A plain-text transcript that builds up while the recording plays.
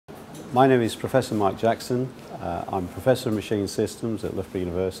My name is Professor Mike Jackson. I'm Professor of Machine Systems at Loughborough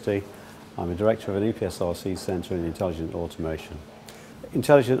University. I'm a Director of an EPSRC Centre in Intelligent Automation.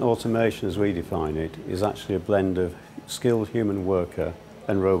 Intelligent automation, as we define it, is actually a blend of skilled human worker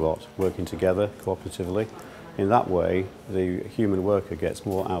and robot working together cooperatively. In that way, the human worker gets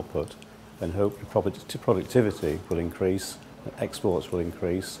more output and hopefully productivity will increase, exports will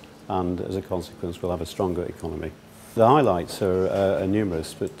increase, and as a consequence we'll have a stronger economy. The highlights are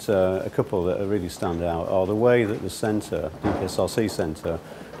numerous, but a couple that really stand out are the way that the centre, the EPSRC Centre,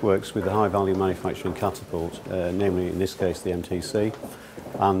 works with the High Value Manufacturing Catapult, namely in this case the MTC,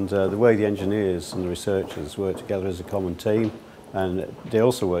 and the way the engineers and the researchers work together as a common team, and they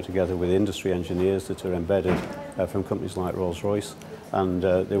also work together with industry engineers that are embedded from companies like Rolls-Royce, and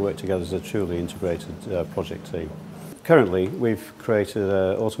they work together as a truly integrated project team. Currently we've created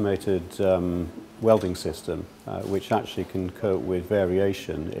an automated welding system which actually can cope with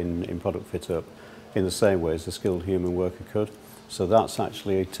variation in product fit-up in the same way as the skilled human worker could. So that's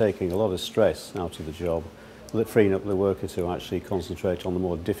actually taking a lot of stress out of the job, freeing up the worker to actually concentrate on the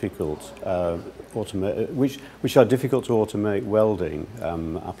more difficult, which are difficult to automate welding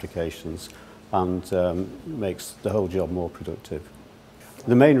applications, and makes the whole job more productive.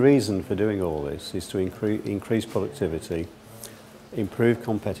 The main reason for doing all this is to increase productivity, improve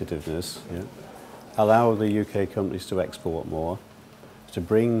competitiveness, allow the UK companies to export more, to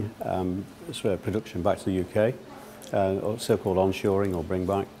bring production back to the UK, so-called onshoring or bring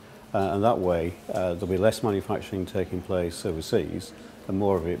back, and that way there'll be less manufacturing taking place overseas and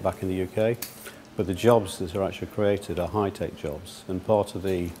more of it back in the UK. But the jobs that are actually created are high-tech jobs, and part of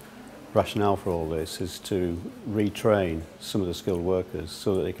the rationale for all this is to retrain some of the skilled workers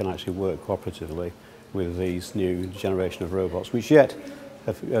so that they can actually work cooperatively with these new generation of robots, which have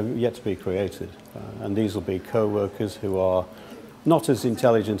yet to be created. And these will be co-workers who are not as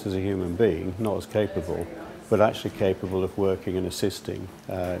intelligent as a human being, not as capable, but actually capable of working and assisting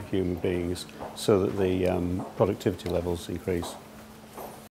human beings so that the productivity levels increase.